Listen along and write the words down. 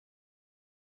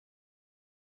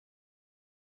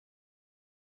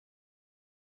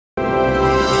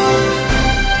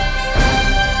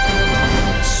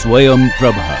Swayam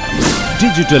Prabha.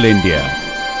 Digital India.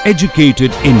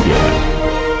 Educated India.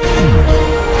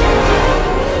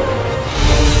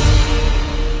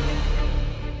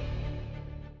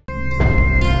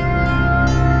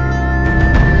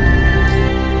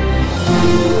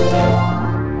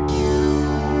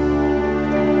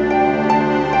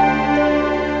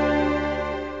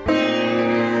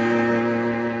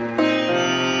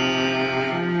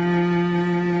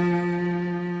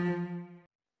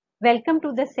 Welcome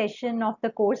to the session of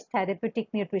the course Therapeutic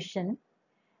Nutrition.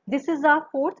 This is our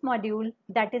fourth module,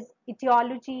 that is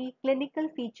etiology, clinical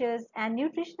features and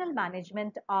nutritional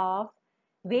management of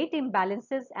weight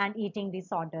imbalances and eating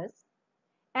disorders.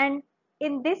 And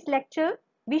in this lecture,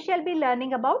 we shall be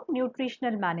learning about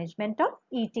nutritional management of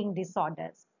eating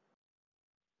disorders.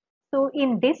 So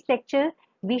in this lecture,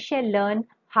 we shall learn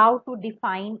how to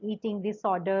define eating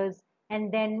disorders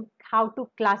and then how to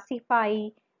classify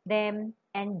them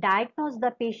and diagnose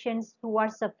the patients who are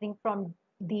suffering from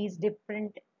these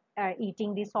different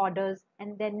eating disorders.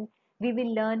 And then we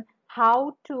will learn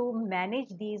how to manage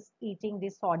these eating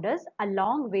disorders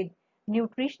along with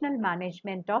nutritional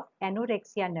management of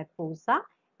anorexia nervosa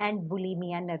and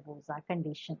bulimia nervosa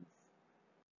conditions.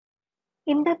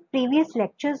 In the previous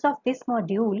lectures of this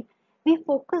module, we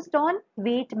focused on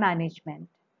weight management.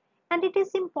 And it is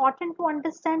important to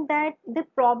understand that the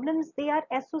problems, they are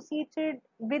associated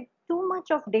with too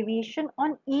much of deviation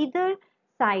on either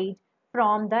side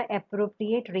from the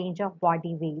appropriate range of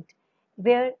body weight,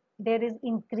 where there is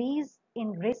increase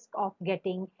in risk of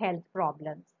getting health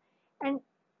problems. And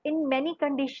in many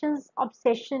conditions,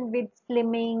 obsession with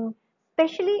slimming,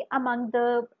 especially among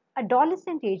the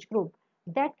adolescent age group,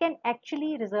 that can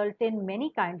actually result in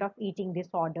many kind of eating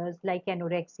disorders like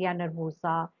anorexia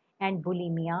nervosa and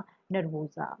bulimia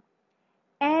nervosa.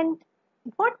 And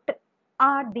what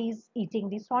are these eating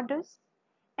disorders?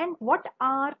 And what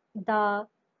are the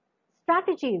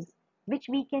strategies which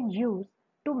we can use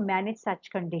to manage such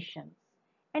conditions?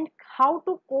 And how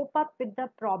to cope up with the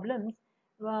problems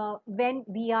when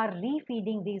we are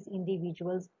refeeding these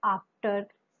individuals after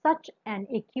such an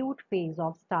acute phase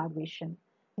of starvation?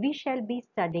 We shall be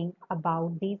studying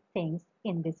about these things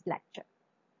in this lecture.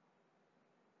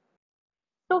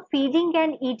 So feeding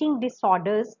and eating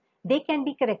disorders, they can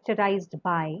be characterized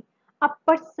by a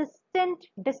persistent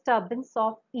disturbance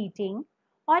of eating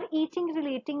or eating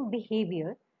relating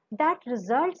behavior that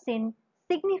results in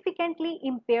significantly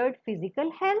impaired physical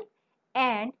health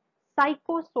and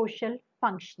psychosocial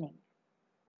functioning.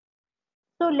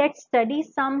 So let's study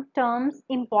some terms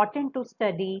important to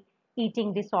study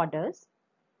eating disorders.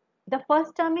 The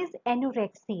first term is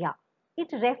anorexia. It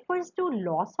refers to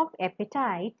loss of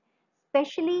appetite,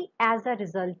 especially as a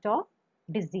result of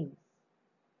disease.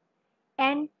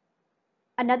 And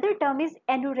another term is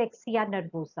anorexia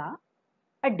nervosa,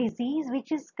 a disease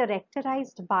which is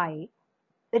characterized by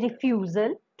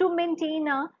refusal to maintain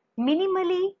a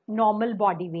minimally normal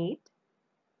body weight.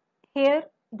 Here,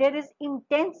 there is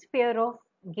intense fear of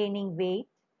gaining weight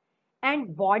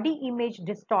and body image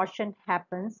distortion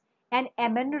happens, and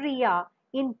amenorrhea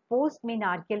in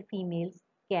postmenarcheal females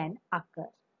can occur.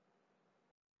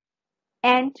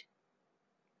 And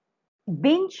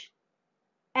binge,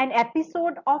 an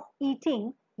episode of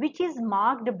eating which is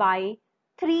marked by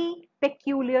three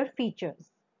peculiar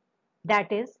features.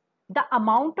 That is, the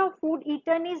amount of food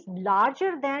eaten is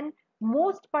larger than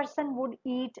most person would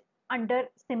eat under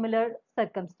similar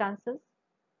circumstances.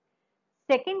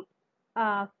 Second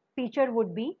feature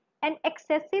would be an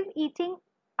excessive eating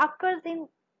occurs in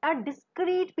a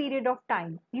discrete period of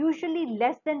time, usually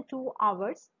less than 2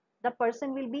 hours. The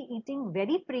person will be eating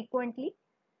very frequently,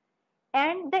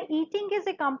 and the eating is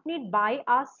accompanied by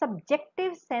a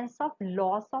subjective sense of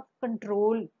loss of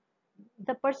control.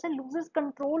 The person loses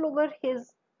control over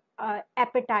his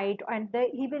appetite, and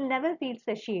he will never feel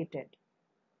satiated.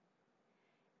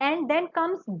 And then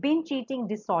comes binge eating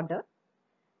disorder,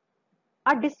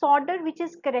 a disorder which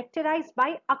is characterized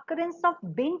by occurrence of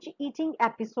binge eating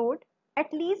episode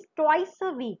at least twice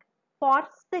a week for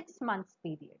 6 months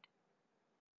period.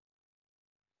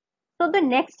 So the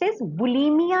next is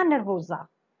bulimia nervosa.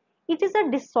 It is a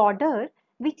disorder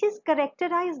which is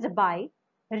characterized by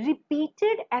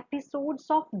repeated episodes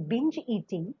of binge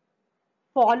eating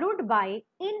followed by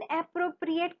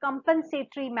inappropriate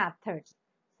compensatory methods,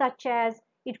 such as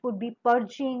it could be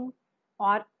purging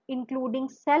or including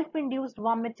self-induced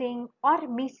vomiting or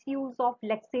misuse of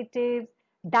laxatives,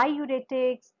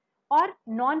 diuretics, or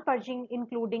non-purging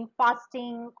including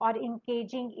fasting or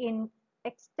engaging in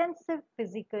extensive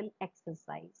physical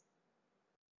exercise.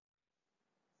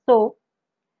 So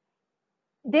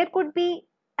there could be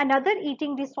another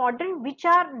eating disorder which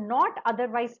are not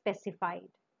otherwise specified.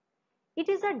 It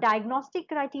is a diagnostic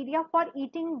criteria for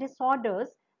eating disorders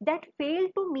that fail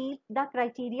to meet the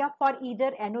criteria for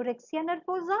either anorexia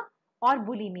nervosa or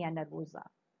bulimia nervosa.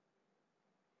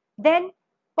 Then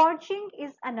purging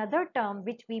is another term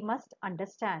which we must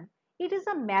understand. It is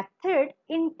a method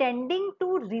intending to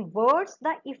reverse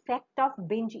the effect of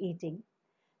binge eating.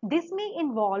 This may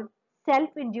involve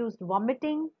self-induced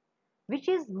vomiting, which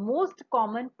is most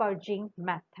common purging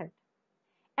method.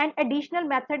 An additional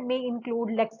method may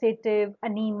include laxative,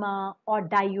 enema, or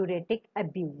diuretic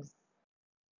abuse.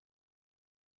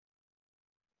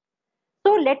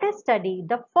 So let us study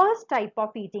the first type of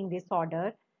eating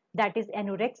disorder, that is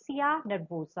anorexia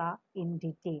nervosa, in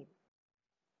detail.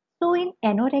 So in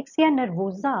anorexia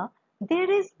nervosa, there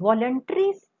is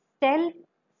voluntary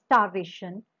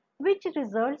self-starvation which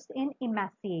results in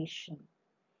emaciation.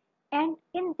 And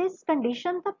in this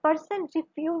condition, the person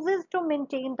refuses to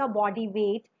maintain the body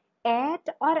weight at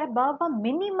or above a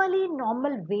minimally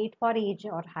normal weight for age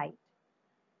or height.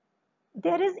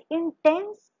 There is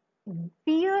intense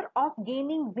fear of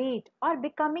gaining weight or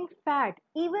becoming fat,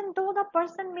 even though the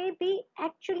person may be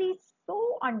actually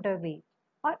so underweight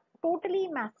or totally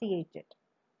emaciated.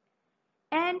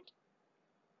 And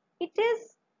it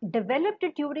is developed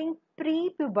during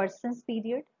pre-pubescence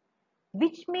period,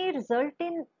 which may result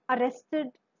in arrested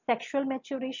sexual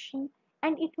maturation,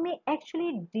 and it may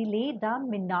actually delay the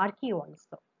menarche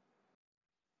also.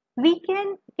 We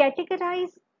can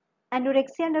categorize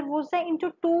anorexia nervosa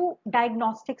into two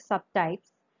diagnostic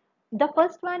subtypes. The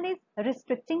first one is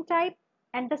restricting type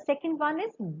and the second one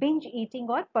is binge eating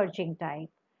or purging type.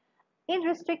 In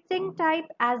restricting type,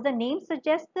 as the name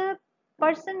suggests, the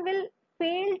person will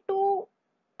fail to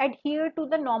adhere to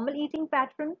the normal eating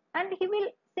pattern and he will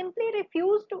simply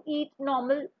refuse to eat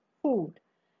normal food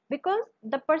because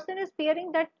the person is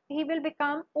fearing that he will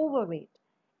become overweight.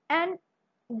 And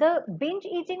the binge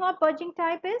eating or purging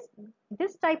type is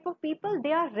this type of people,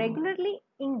 they are regularly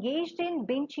engaged in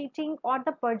binge eating or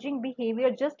the purging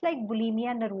behavior, just like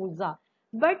bulimia nervosa.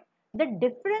 But the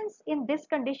difference in this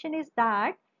condition is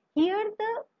that here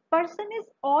the person is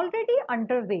already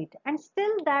underweight and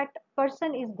still that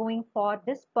person is going for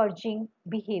this purging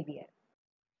behavior.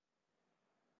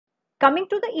 Coming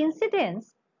to the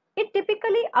incidence, it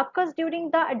typically occurs during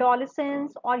the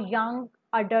adolescence or young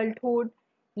adulthood.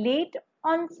 Late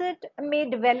onset may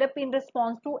develop in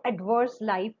response to adverse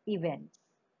life events.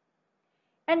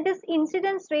 And this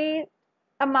incidence rate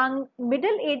among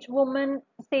middle-aged women,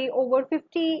 say over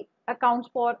 50, accounts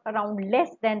for around less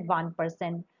than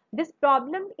 1%. This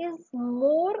problem is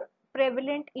more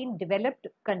prevalent in developed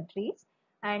countries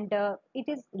and it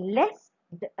is less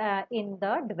in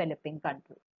the developing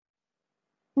countries.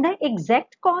 The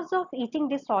exact cause of eating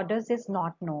disorders is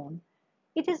not known.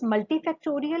 It is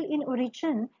multifactorial in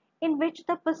origin, in which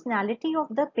the personality of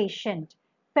the patient,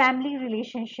 family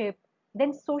relationship,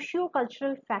 then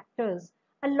socio-cultural factors,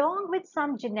 along with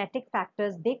some genetic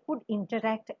factors, they could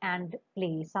interact and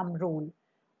play some role.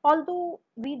 Although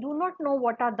we do not know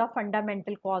what are the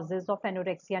fundamental causes of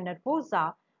anorexia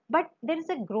nervosa, but there is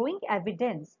a growing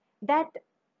evidence that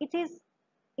it is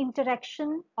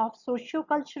interaction of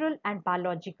socio-cultural and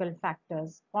biological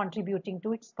factors contributing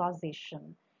to its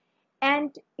causation.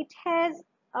 And it has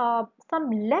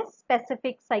some less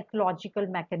specific psychological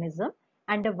mechanism,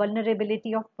 and a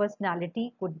vulnerability of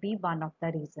personality could be one of the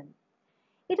reasons.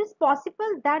 It is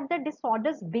possible that the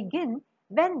disorders begin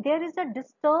when there is a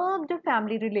disturbed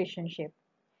family relationship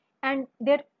and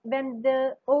there when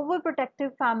the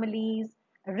overprotective families,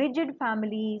 rigid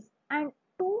families, and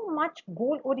too much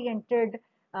goal oriented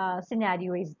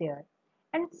scenario is there.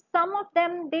 And some of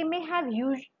them, they may have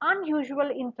unusual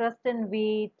interest in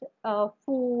weight,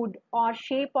 food, or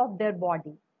shape of their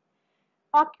body.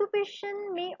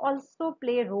 Occupation may also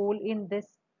play a role in this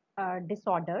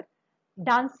disorder.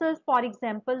 Dancers, for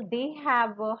example, they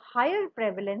have a higher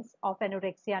prevalence of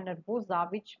anorexia nervosa,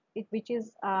 which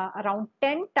is around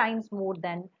 10 times more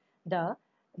than the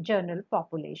general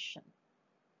population.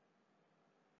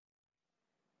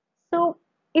 So,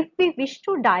 if we wish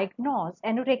to diagnose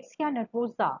anorexia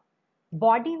nervosa,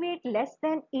 body weight less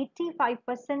than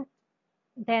 85%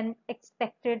 than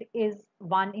expected is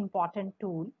one important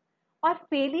tool, or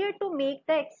failure to make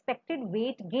the expected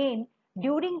weight gain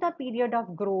during the period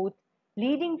of growth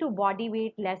leading to body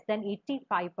weight less than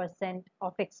 85%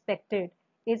 of expected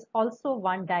is also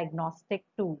one diagnostic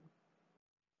tool.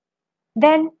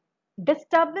 Then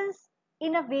disturbance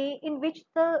in a way in which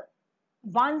the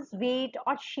one's weight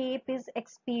or shape is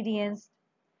experienced,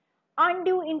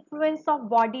 undue influence of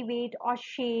body weight or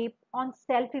shape on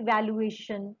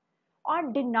self-evaluation,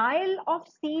 or denial of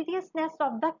seriousness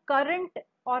of the current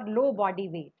or low body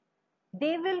weight.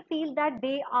 They will feel that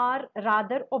they are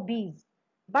rather obese,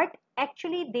 but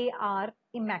actually they are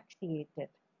emaciated.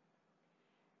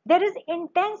 There is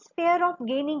intense fear of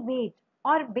gaining weight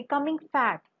or becoming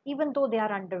fat, even though they are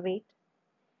underweight.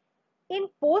 In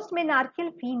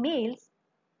postmenarcheal females,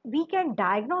 we can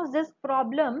diagnose this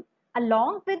problem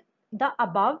along with the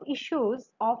above issues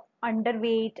of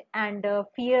underweight and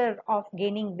fear of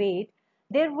gaining weight.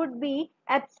 There would be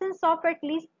absence of at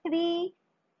least 3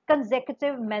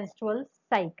 consecutive menstrual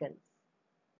cycles.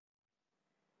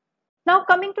 Now,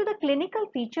 coming to the clinical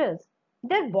features,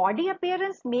 their body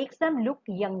appearance makes them look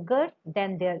younger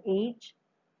than their age.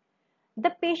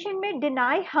 The patient may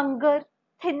deny hunger,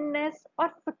 thinness,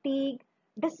 or fatigue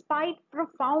despite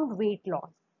profound weight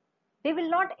loss. They will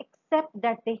not accept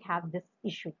that they have this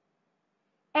issue.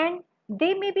 And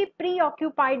they may be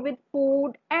preoccupied with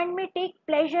food and may take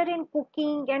pleasure in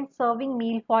cooking and serving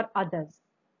meal for others.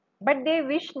 But they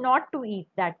wish not to eat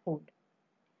that food.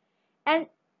 And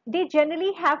they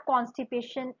generally have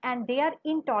constipation and they are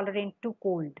intolerant to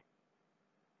cold.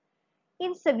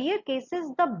 In severe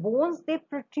cases, the bones they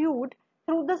protrude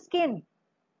through the skin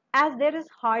as there is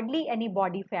hardly any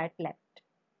body fat left.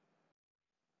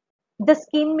 The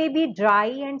skin may be dry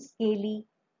and scaly.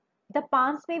 The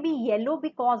palms may be yellow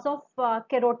because of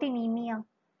carotenemia.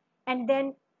 And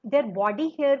then their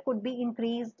body hair could be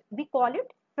increased. We call it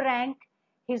frank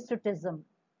hirsutism.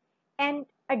 And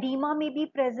edema may be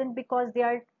present because they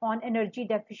are on energy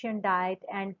deficient diet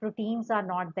and proteins are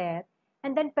not there.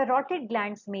 And then parotid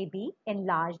glands may be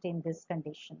enlarged in this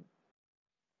condition.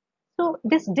 So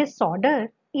this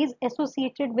disorder is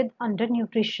associated with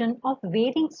undernutrition of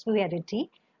varying severity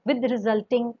with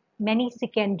resulting many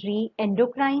secondary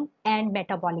endocrine and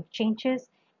metabolic changes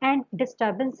and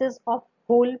disturbances of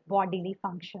whole bodily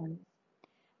functions.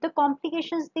 The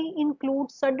complications they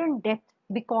include sudden death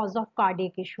because of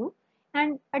cardiac issue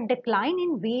and a decline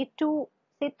in weight to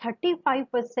say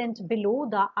 35% below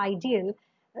the ideal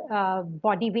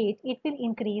body weight. It will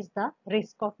increase the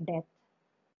risk of death.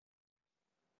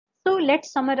 So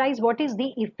let's summarize what is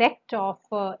the effect of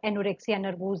anorexia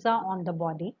nervosa on the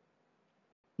body.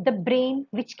 The brain,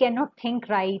 which cannot think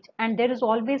right, and there is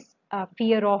always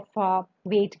fear of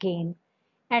weight gain.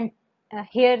 And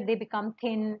here they become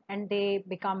thin and they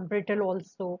become brittle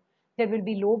also. There will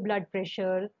be low blood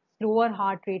pressure, slower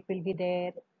heart rate will be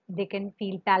there. They can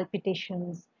feel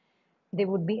palpitations. They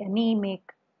would be anemic,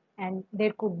 and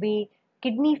there could be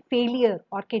kidney failure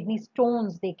or kidney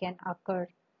stones they can occur,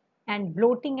 and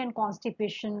bloating and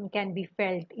constipation can be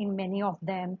felt in many of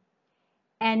them,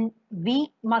 and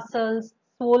weak muscles,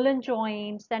 swollen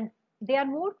joints, and they are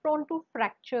more prone to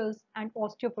fractures and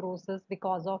osteoporosis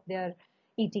because of their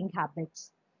eating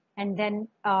habits. And then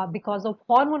because of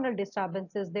hormonal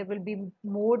disturbances, there will be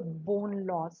more bone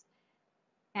loss,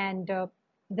 and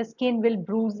the skin will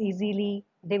bruise easily.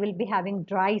 They will be having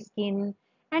dry skin,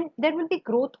 and there will be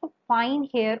growth of fine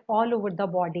hair all over the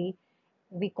body.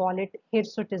 We call it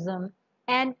hirsutism,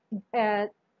 and uh,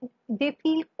 they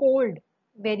feel cold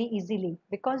very easily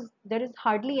because there is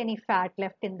hardly any fat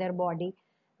left in their body.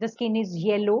 The skin is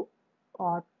yellow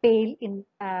or pale in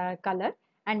color,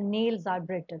 and nails are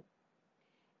brittle.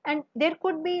 And there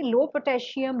could be low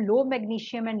potassium, low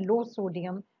magnesium, and low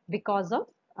sodium because of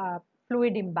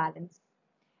fluid imbalance.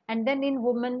 And then in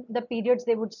women, the periods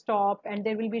they would stop, and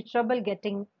there will be trouble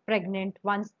getting pregnant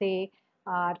once they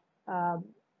are uh,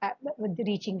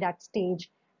 reaching that stage.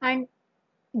 And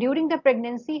during the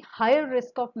pregnancy, higher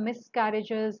risk of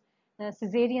miscarriages,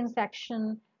 cesarean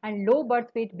section, and low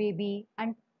birth weight baby,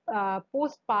 and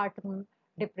postpartum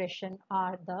depression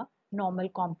are the normal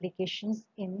complications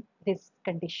in this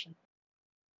condition.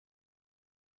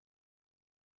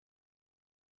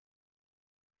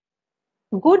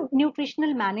 Good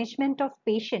nutritional management of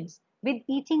patients with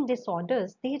eating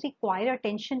disorders, they require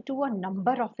attention to a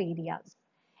number of areas.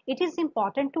 It is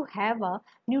important to have a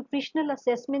nutritional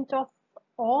assessment of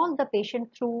all the patient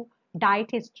through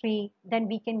diet history, then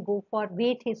we can go for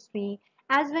weight history,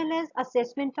 as well as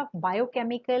assessment of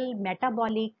biochemical,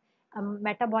 metabolic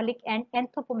and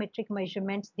anthropometric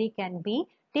measurements. They can be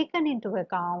taken into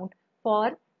account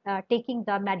for taking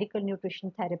the medical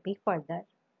nutrition therapy further.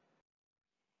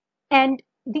 And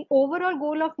the overall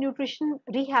goal of nutrition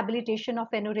rehabilitation of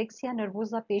anorexia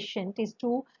nervosa patient is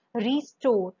to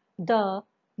restore the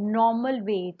normal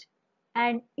weight.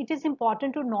 And it is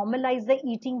important to normalize the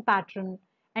eating pattern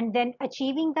and then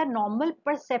achieving the normal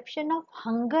perception of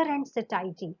hunger and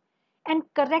satiety and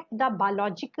correct the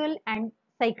biological and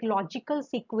psychological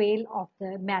sequelae of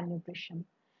the malnutrition.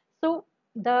 So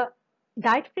the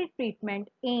dietary treatment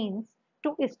aims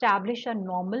to establish a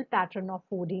normal pattern of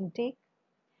food intake,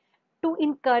 to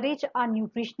encourage a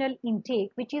nutritional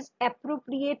intake which is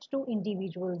appropriate to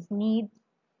individuals' needs,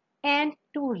 and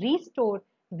to restore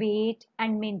weight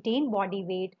and maintain body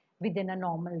weight within a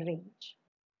normal range.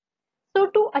 So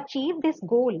to achieve this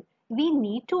goal, we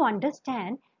need to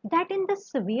understand that in the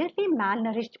severely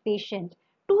malnourished patient,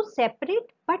 two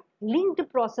separate but linked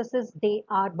processes they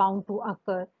are bound to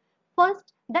occur.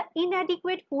 First, the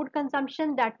inadequate food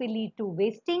consumption that will lead to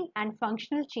wasting and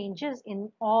functional changes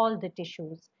in all the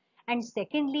tissues. And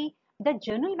secondly, the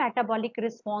general metabolic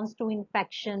response to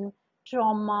infection,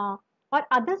 trauma, or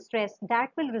other stress that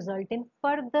will result in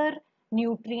further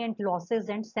nutrient losses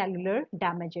and cellular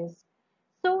damages.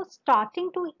 So starting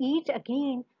to eat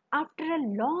again after a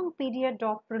long period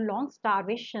of prolonged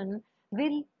starvation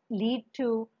will lead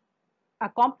to a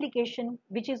complication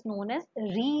which is known as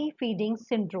refeeding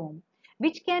syndrome,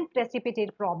 which can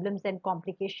precipitate problems and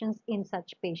complications in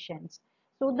such patients.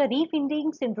 So the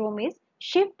refeeding syndrome is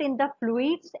shift in the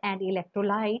fluids and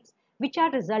electrolytes which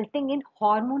are resulting in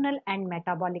hormonal and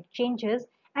metabolic changes,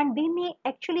 and they may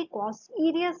actually cause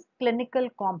serious clinical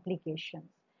complications.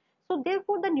 So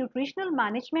therefore, the nutritional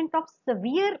management of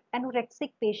severe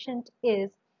anorexic patient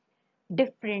is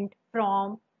different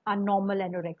from a normal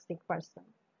anorexic person.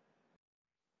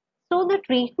 So the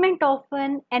treatment of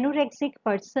an anorexic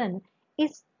person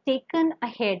is taken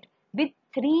ahead with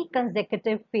three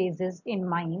consecutive phases in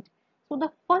mind. So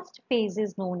the first phase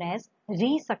is known as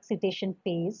resuscitation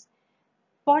phase.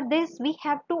 For this, we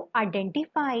have to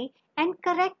identify and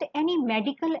correct any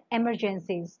medical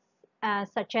emergencies,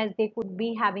 such as they could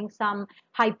be having some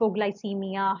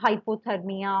hypoglycemia,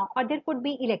 hypothermia, or there could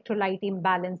be electrolyte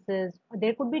imbalances, or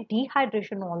there could be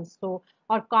dehydration also,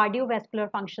 or cardiovascular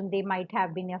function they might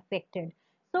have been affected.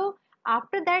 So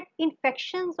after that,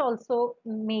 infections also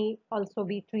may also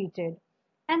be treated.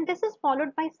 And this is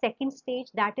followed by second stage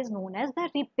that is known as the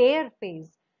repair phase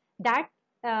that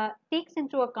takes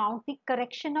into account the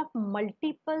correction of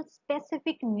multiple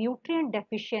specific nutrient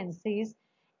deficiencies,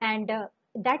 and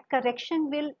that correction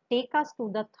will take us to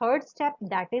the third step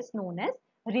that is known as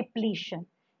repletion.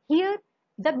 Here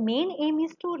the main aim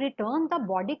is to return the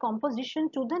body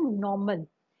composition to the normal,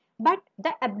 but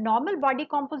the abnormal body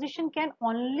composition can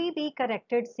only be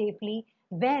corrected safely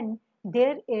when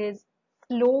there is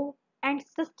slow and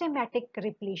systematic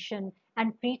repletion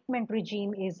and treatment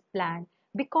regime is planned,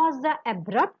 because the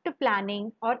abrupt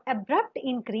planning or abrupt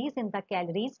increase in the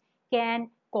calories can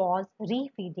cause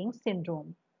refeeding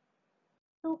syndrome.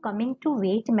 So coming to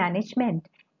weight management,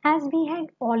 as we had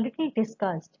already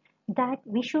discussed that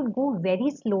we should go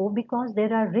very slow because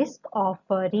there are risks of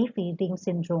refeeding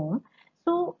syndrome.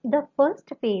 So the first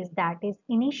phase, that is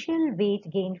initial weight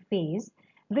gain phase,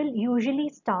 will usually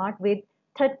start with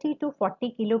 30 to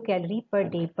 40 kilocalorie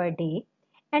per day,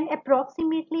 and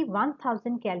approximately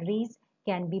 1000 calories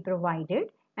can be provided,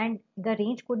 and the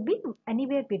range could be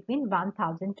anywhere between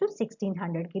 1000 to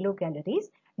 1600 kilocalories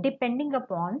depending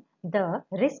upon the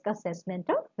risk assessment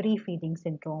of refeeding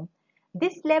syndrome.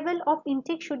 This level of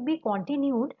intake should be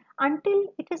continued until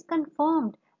it is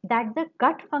confirmed that the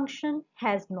gut function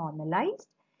has normalized,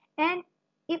 and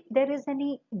if there is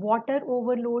any water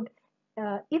overload,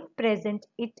 if present,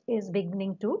 it is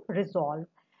beginning to resolve.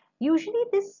 Usually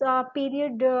this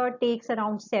period takes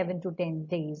around 7 to 10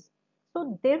 days.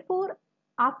 So therefore,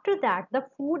 after that, the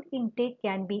food intake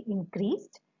can be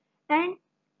increased, and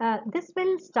this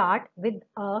will start with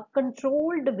a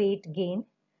controlled weight gain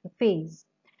phase.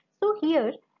 So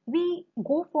here we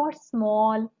go for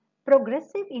small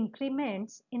progressive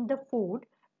increments in the food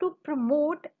to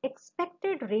promote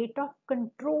expected rate of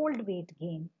controlled weight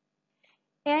gain.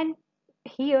 And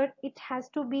here it has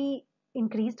to be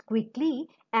increased quickly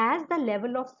as the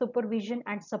level of supervision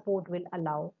and support will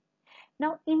allow.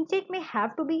 Now, intake may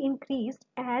have to be increased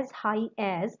as high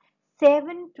as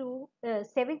 70 to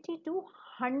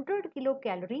 100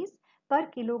 kilocalories per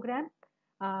kilogram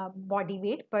body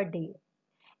weight per day.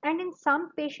 And in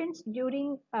some patients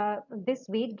during this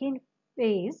weight gain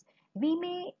phase, we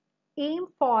may aim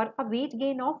for a weight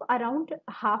gain of around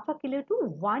half a kilo to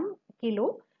 1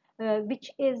 kilo,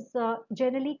 which is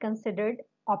generally considered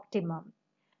optimum.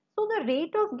 So the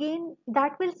rate of gain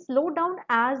that will slow down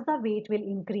as the weight will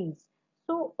increase.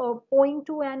 So owing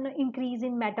to an increase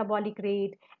in metabolic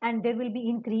rate, and there will be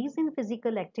increase in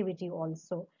physical activity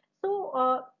also.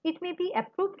 So it may be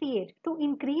appropriate to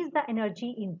increase the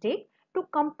energy intake to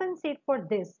compensate for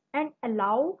this and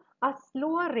allow a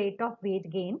slower rate of weight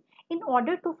gain in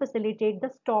order to facilitate the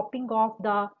stopping of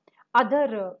the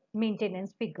other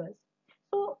maintenance figures.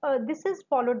 So this is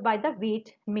followed by the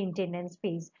weight maintenance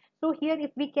phase. So here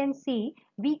if we can see,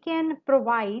 we can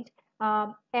provide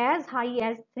as high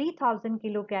as 3000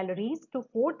 kilocalories to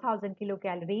 4000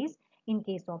 kilocalories in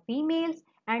case of females,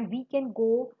 and we can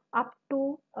go up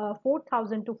to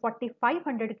 4000 to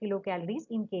 4500 kilocalories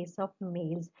in case of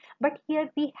males. But here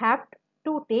we have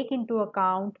to take into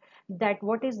account that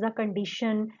what is the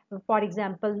condition. For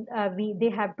example, they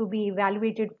have to be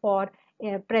evaluated for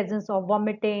presence of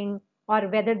vomiting, or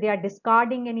whether they are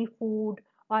discarding any food,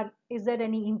 or is there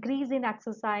any increase in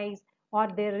exercise, or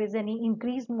there is any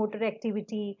increased motor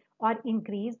activity, or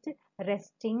increased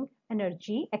resting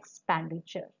energy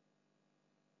expenditure.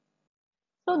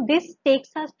 So this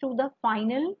takes us to the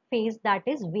final phase, that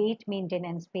is weight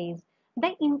maintenance phase.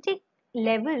 The intake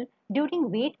level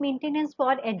during weight maintenance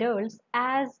for adults,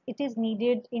 as it is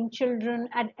needed in children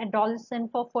and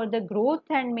adolescents for further growth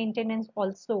and maintenance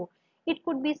also, it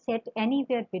could be set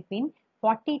anywhere between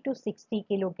 40 to 60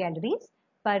 kilocalories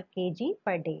per kg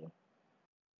per day.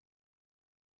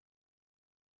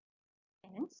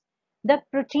 The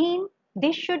protein,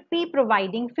 they should be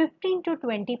providing 15 to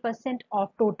 20% of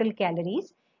total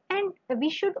calories, and we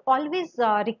should always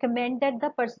recommend that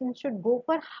the person should go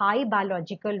for high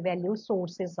biological value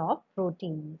sources of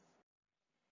proteins.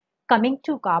 Coming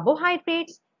to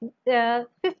carbohydrates, 50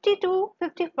 to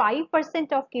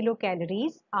 55% of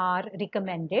kilocalories are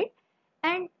recommended,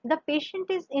 and the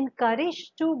patient is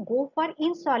encouraged to go for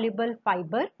insoluble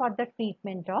fiber for the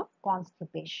treatment of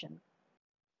constipation.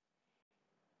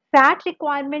 Fat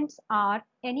requirements are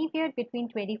anywhere between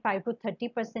 25 to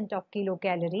 30% of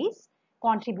kilocalories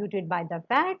contributed by the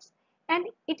fats, and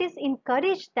it is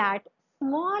encouraged that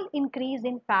small increase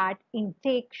in fat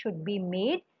intake should be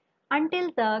made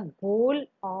until the goal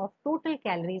of total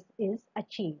calories is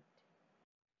achieved.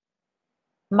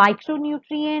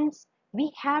 Micronutrients,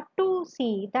 we have to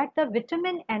see that the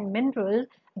vitamin and mineral,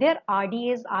 their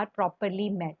RDAs are properly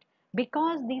met,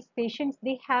 because these patients,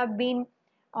 they have been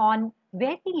on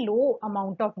very low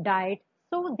amount of diet,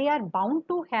 so they are bound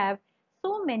to have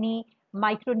so many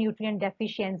micronutrient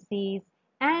deficiencies.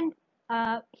 And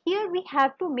here we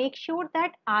have to make sure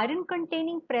that iron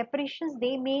containing preparations,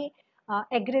 they may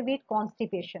aggravate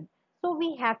constipation. So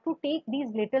we have to take these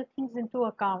little things into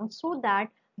account so that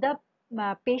the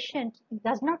patient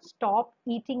does not stop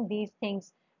eating these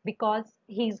things because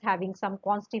he's having some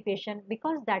constipation,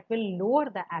 because that will lower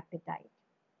the appetite.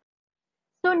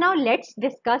 So now let's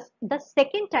discuss the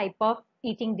second type of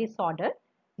eating disorder,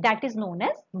 that is known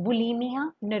as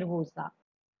bulimia nervosa.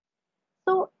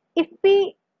 So if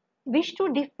we wish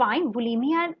to define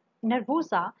bulimia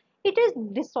nervosa, it is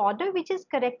disorder which is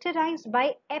characterized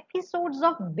by episodes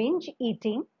of binge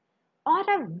eating or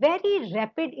a very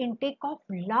rapid intake of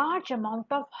large amount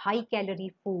of high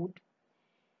calorie food,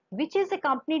 which is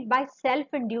accompanied by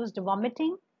self-induced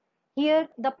vomiting. Here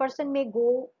the person may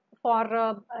go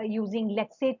for using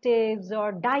laxatives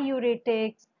or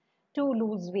diuretics to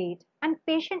lose weight, and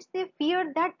patients, they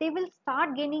fear that they will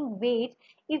start gaining weight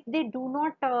if they do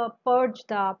not purge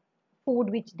the food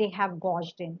which they have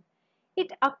gorged in.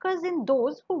 It occurs in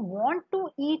those who want to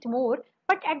eat more,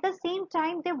 but at the same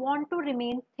time they want to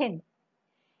remain thin.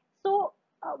 So,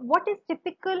 what is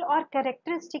typical or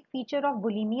characteristic feature of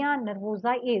bulimia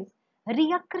nervosa is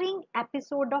reoccurring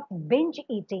episode of binge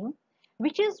eating,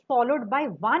 which is followed by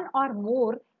one or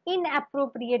more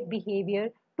inappropriate behavior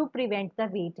to prevent the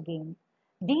weight gain.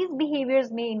 These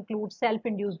behaviors may include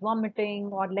self-induced vomiting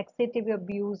or laxative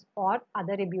abuse or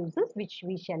other abuses, which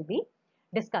we shall be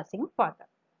discussing further.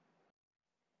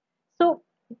 So,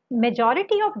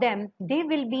 majority of them, they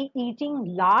will be eating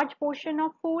large portion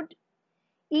of food,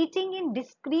 eating in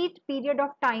discrete period of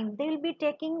time. They will be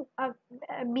taking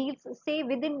meals, say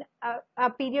within a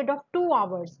period of 2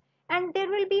 hours, and there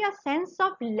will be a sense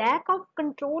of lack of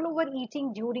control over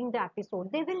eating during the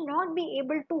episode. They will not be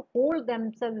able to hold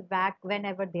themselves back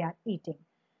whenever they are eating.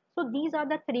 So these are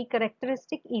the three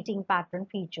characteristic eating pattern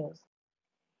features.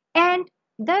 And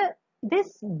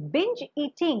this binge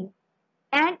eating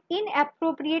and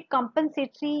inappropriate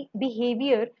compensatory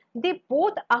behavior, they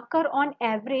both occur on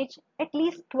average at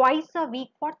least twice a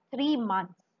week for 3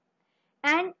 months.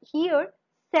 And here,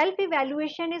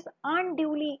 self-evaluation is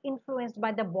unduly influenced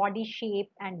by the body shape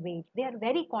and weight. They are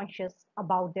very conscious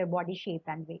about their body shape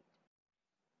and weight.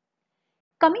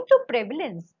 Coming to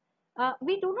prevalence,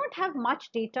 we do not have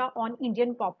much data on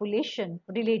Indian population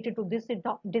related to this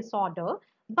disorder,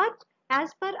 but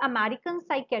as per American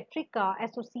Psychiatric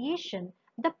Association,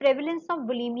 the prevalence of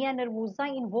bulimia nervosa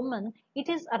in women, it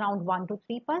is around 1 to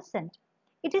 3%.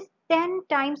 It is 10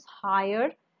 times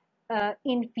higher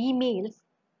in females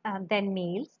than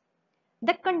males.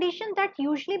 The condition that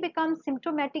usually becomes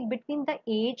symptomatic between the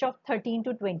age of 13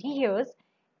 to 20 years,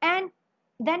 and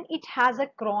then it has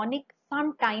a chronic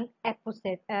sometime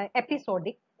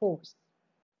episodic course.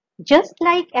 Just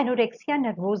like anorexia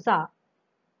nervosa,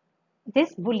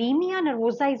 this bulimia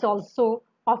nervosa is also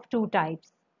of two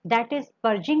types, that is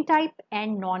purging type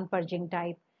and non-purging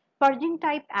type. Purging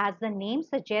type, as the name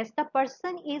suggests, the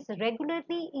person is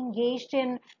regularly engaged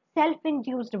in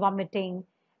self-induced vomiting,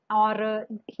 or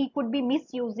he could be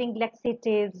misusing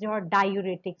laxatives or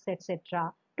diuretics,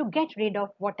 etc., to get rid of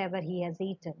whatever he has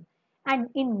eaten. And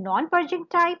in non-purging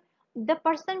type, the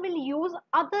person will use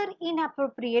other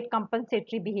inappropriate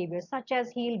compensatory behaviors, such as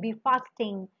he'll be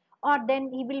fasting, or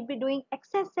then he will be doing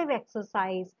excessive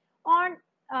exercise, or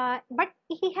but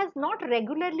he has not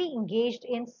regularly engaged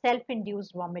in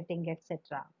self-induced vomiting,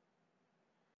 etc.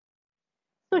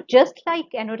 So just like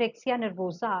anorexia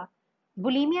nervosa,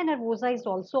 bulimia nervosa is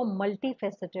also a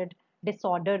multifaceted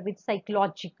disorder with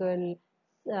psychological,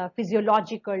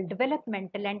 physiological,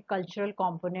 developmental, and cultural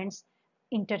components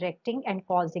interacting and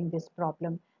causing this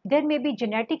problem. There may be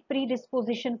genetic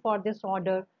predisposition for this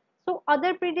order. So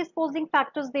other predisposing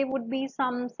factors, they would be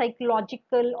some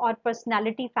psychological or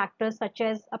personality factors, such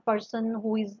as a person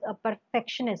who is a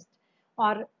perfectionist,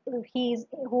 or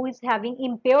who is having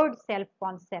impaired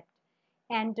self-concept,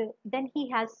 and then he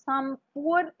has some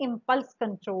poor impulse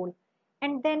control,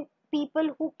 and then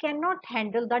people who cannot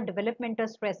handle the developmental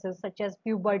stresses such as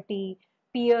puberty,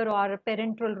 peer or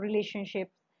parental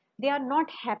relationships, they are not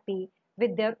happy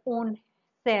with their own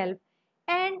self.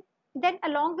 And then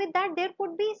along with that, there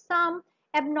could be some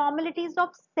abnormalities of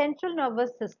central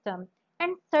nervous system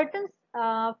and certain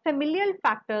familial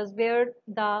factors where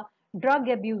the drug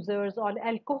abusers or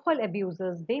alcohol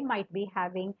abusers, they might be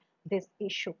having this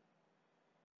issue.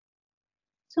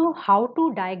 So how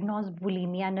to diagnose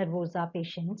bulimia nervosa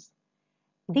patients?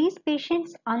 These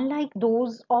patients, unlike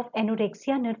those of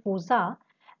anorexia nervosa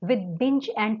with binge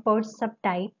and purge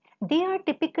subtype, they are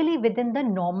typically within the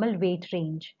normal weight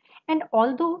range. And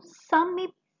although some may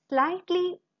be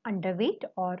slightly underweight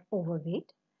or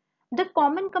overweight, the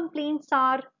common complaints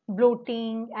are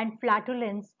bloating and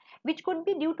flatulence, which could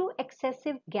be due to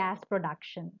excessive gas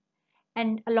production.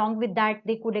 And along with that,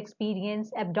 they could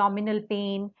experience abdominal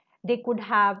pain. They could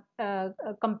have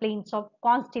complaints of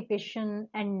constipation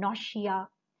and nausea.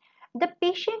 The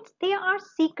patients, they are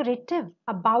secretive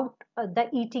about the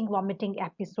eating vomiting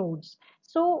episodes,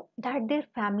 so that their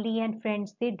family and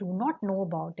friends, they do not know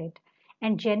about it.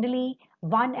 And generally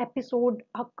one episode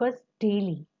occurs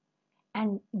daily,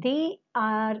 and they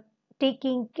are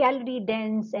taking calorie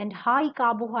dense and high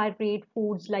carbohydrate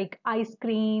foods like ice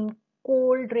cream,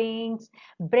 cold drinks,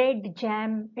 bread,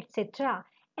 jam, etc.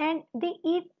 And they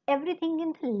eat everything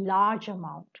in large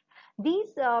amount.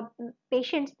 These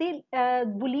patients, they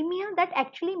bulimia, that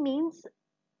actually means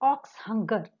ox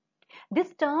hunger.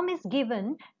 This term is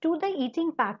given to the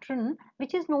eating pattern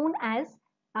which is known as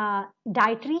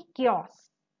dietary chaos.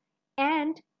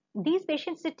 And these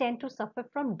patients, they tend to suffer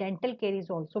from dental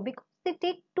caries also, because they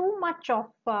take too much of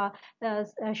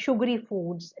sugary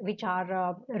foods which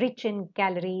are rich in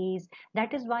calories.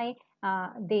 That is why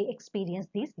they experience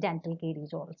these dental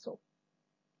caries also.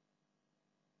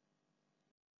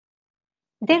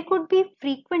 There could be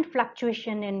frequent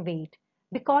fluctuation in weight,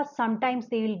 because sometimes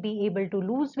they will be able to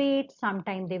lose weight,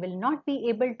 sometimes they will not be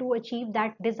able to achieve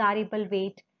that desirable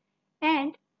weight.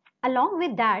 And along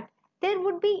with that, there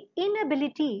would be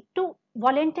inability to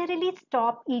voluntarily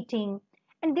stop eating,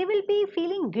 and they will be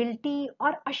feeling guilty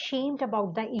or ashamed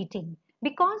about the eating,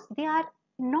 because they are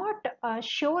not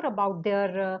sure about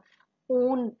their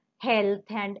own health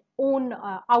and own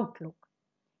outlook.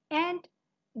 And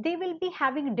they will be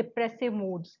having depressive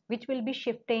moods which will be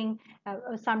shifting.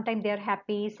 Sometimes they are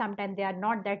happy, sometimes they are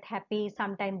not that happy,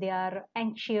 sometimes they are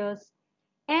anxious.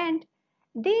 And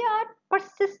they are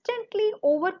persistently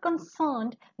over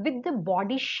concerned with the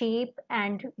body shape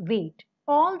and weight.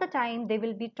 All the time they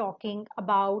will be talking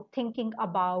about, thinking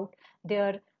about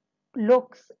their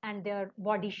looks and their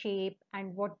body shape,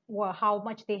 and how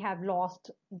much they have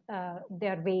lost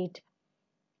their weight.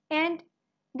 And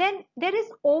then there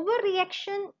is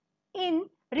overreaction in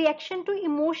reaction to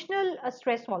emotional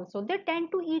stress also. They tend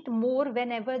to eat more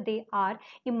whenever they are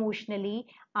emotionally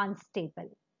unstable.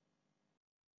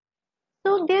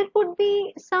 So there could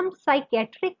be some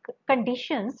psychiatric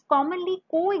conditions commonly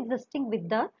coexisting with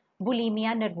the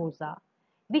bulimia nervosa,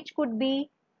 which could be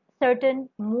certain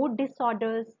mood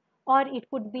disorders, or it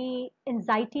could be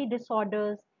anxiety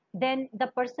disorders. Then the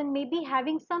person may be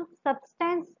having some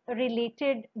substance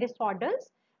related disorders,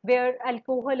 where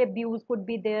alcohol abuse could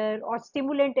be there or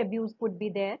stimulant abuse could be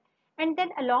there. And then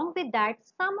along with that,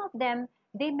 some of them,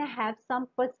 they may have some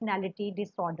personality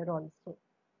disorder also.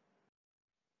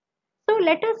 So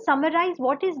let us summarize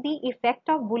what is the effect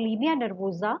of bulimia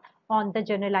nervosa on the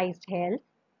generalized health.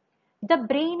 The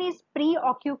brain is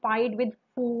preoccupied with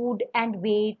food and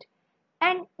weight,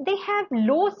 and they have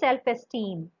low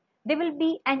self-esteem. They will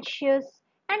be anxious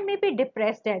and maybe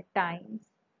depressed at times.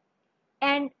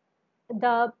 And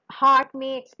the heart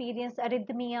may experience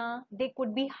arrhythmia, they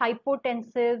could be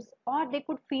hypotensives, or they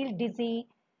could feel dizzy,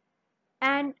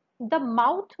 and the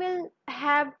mouth will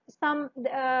have some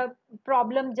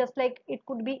problem, just like it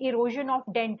could be erosion of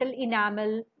dental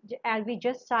enamel, as we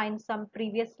just saw in some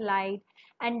previous slide.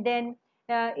 And then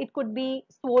it could be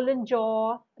swollen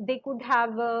jaw, they could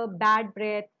have bad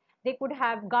breath, they could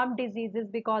have gum diseases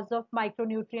because of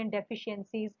micronutrient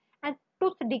deficiencies, and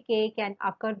tooth decay can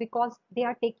occur because they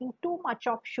are taking too much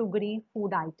of sugary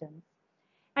food items.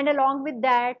 And along with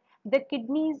that, the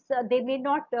kidneys, they may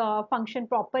not function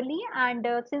properly, and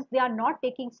since they are not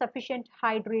taking sufficient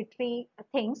hydratary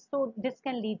things, so this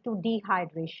can lead to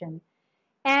dehydration.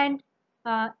 And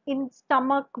in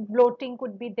stomach, bloating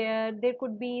could be there, there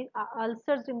could be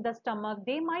ulcers in the stomach,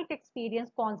 they might experience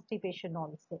constipation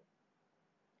also.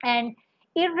 And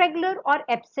irregular or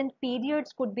absent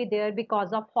periods could be there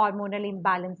because of hormonal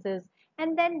imbalances.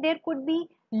 And then there could be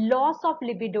loss of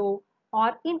libido,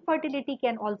 or infertility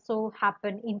can also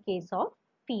happen in case of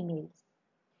females.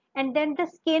 And then the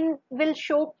skin will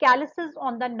show calluses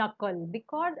on the knuckle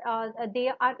because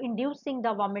they are inducing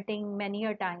the vomiting many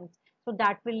a times. So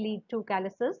that will lead to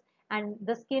calluses, and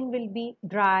the skin will be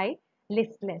dry,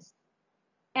 listless,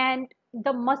 and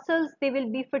the muscles, they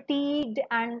will be fatigued,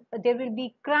 and there will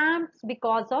be cramps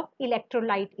because of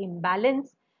electrolyte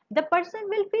imbalance. The person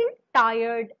will feel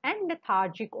tired and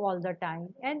lethargic all the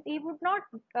time, and he would not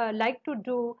like to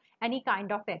do any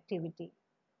kind of activity.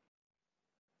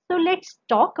 So let's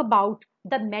talk about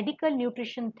the medical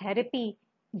nutrition therapy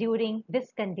during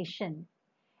this condition.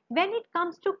 When it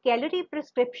comes to calorie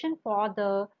prescription for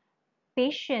the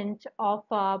patient of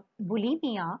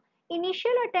bulimia,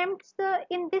 initial attempts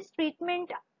in this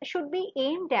treatment should be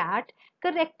aimed at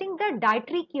correcting the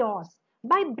dietary chaos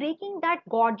by breaking that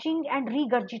gorging and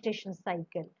regurgitation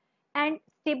cycle, and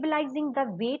stabilizing the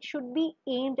weight should be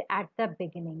aimed at the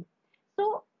beginning.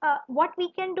 So what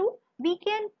we can do, we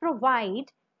can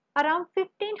provide around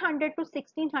 1500 to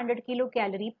 1600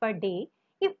 kilocalorie per day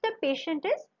if the patient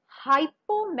is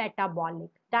hypometabolic.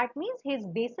 That means his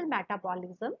basal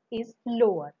metabolism is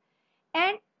lower.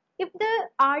 And if the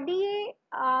RDA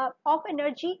of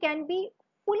energy can be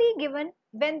fully given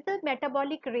when the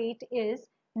metabolic rate is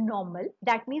normal,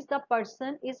 that means the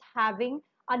person is having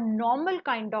a normal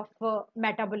kind of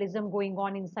metabolism going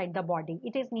on inside the body.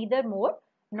 It is neither more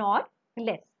nor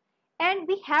less. And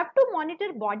we have to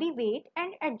monitor body weight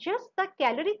and adjust the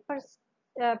caloric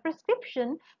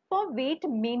prescription for weight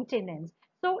maintenance.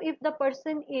 So if the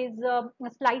person is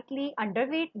slightly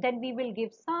underweight, then we will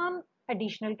give some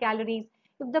additional calories.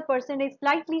 If the person is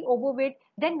slightly overweight,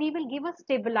 then we will give a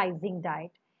stabilizing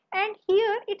diet. And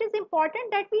here it is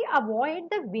important that we avoid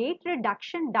the weight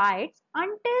reduction diets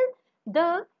until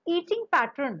the eating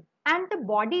pattern and the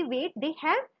body weight, they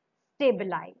have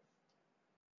stabilized.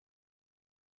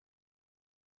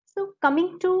 So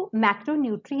coming to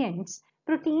macronutrients,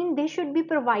 protein, they should be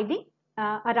providing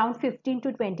around 15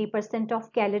 to 20%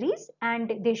 of calories,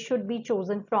 and they should be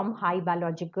chosen from high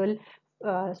biological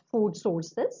food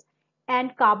sources.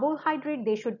 And carbohydrate,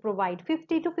 they should provide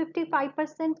 50 to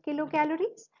 55%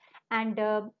 kilocalories. And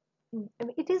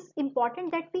it is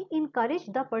important that we encourage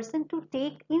the person to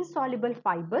take insoluble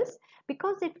fibers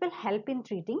because it will help in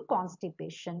treating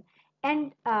constipation.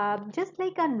 And just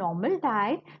like a normal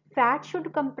diet, fat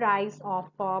should comprise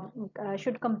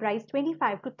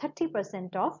 25 to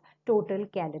 30% of total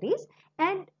calories,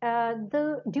 and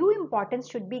the due importance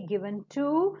should be given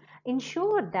to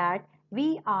ensure that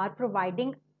we are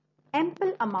providing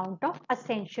ample amount of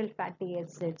essential fatty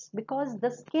acids because the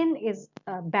skin is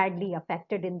badly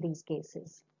affected in these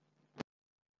cases.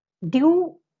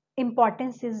 Due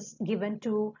importance is given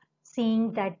to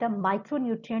seeing that the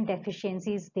micronutrient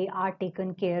deficiencies, they are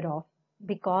taken care of.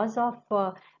 Because of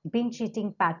binge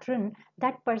eating pattern,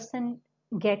 that person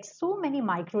gets so many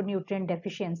micronutrient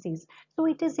deficiencies. So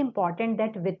it is important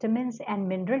that vitamins and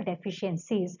mineral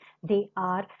deficiencies, they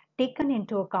are taken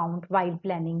into account while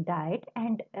planning diet,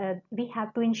 and we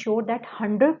have to ensure that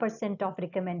 100% of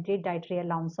recommended dietary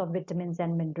allowance of vitamins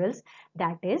and minerals,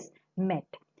 that is met.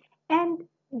 And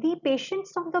the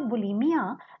patients of the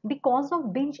bulimia, because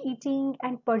of binge eating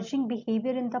and purging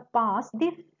behavior in the past, they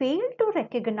fail to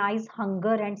recognize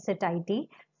hunger and satiety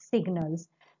signals.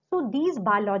 So these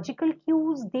biological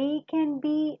cues, they can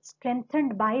be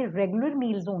strengthened by regular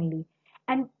meals only.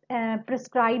 and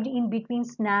prescribed in between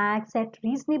snacks at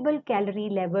reasonable calorie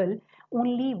level,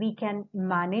 only we can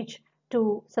manage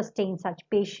to sustain such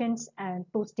patients and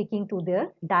to sticking to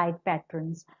their diet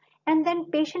patterns. And then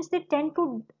patients, they tend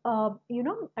to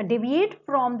deviate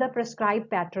from the prescribed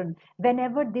pattern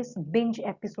whenever this binge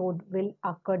episode will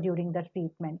occur during the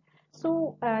treatment.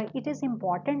 So it is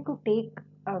important to take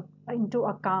into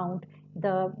account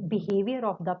the behavior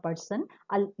of the person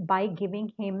by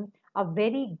giving him a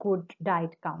very good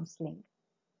diet counseling.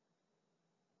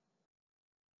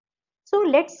 So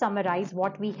let's summarize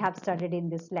what we have studied in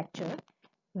this lecture.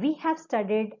 We have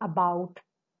studied about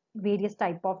various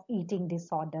type of eating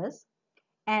disorders,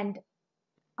 and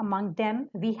among them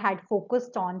we had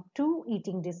focused on two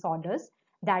eating disorders,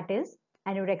 that is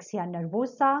anorexia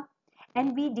nervosa,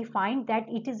 and we defined that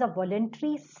it is a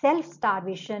voluntary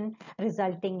self-starvation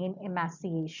resulting in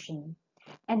emaciation.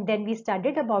 And then we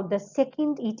studied about the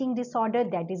second eating disorder,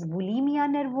 that is bulimia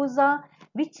nervosa,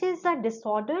 which is a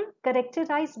disorder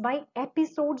characterized by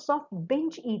episodes of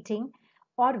binge eating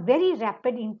or very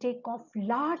rapid intake of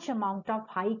large amount of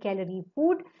high calorie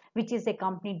food, which is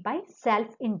accompanied by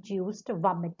self-induced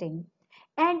vomiting.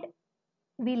 And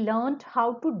we learned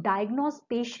how to diagnose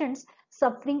patients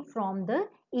suffering from the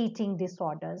eating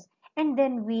disorders. And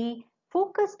then we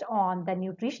focused on the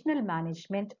nutritional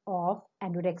management of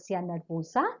anorexia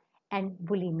nervosa and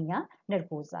bulimia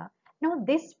nervosa. Now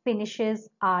this finishes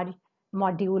our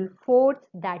module 4th,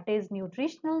 that is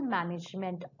nutritional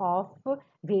management of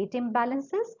weight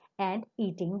imbalances and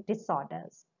eating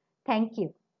disorders. Thank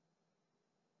you.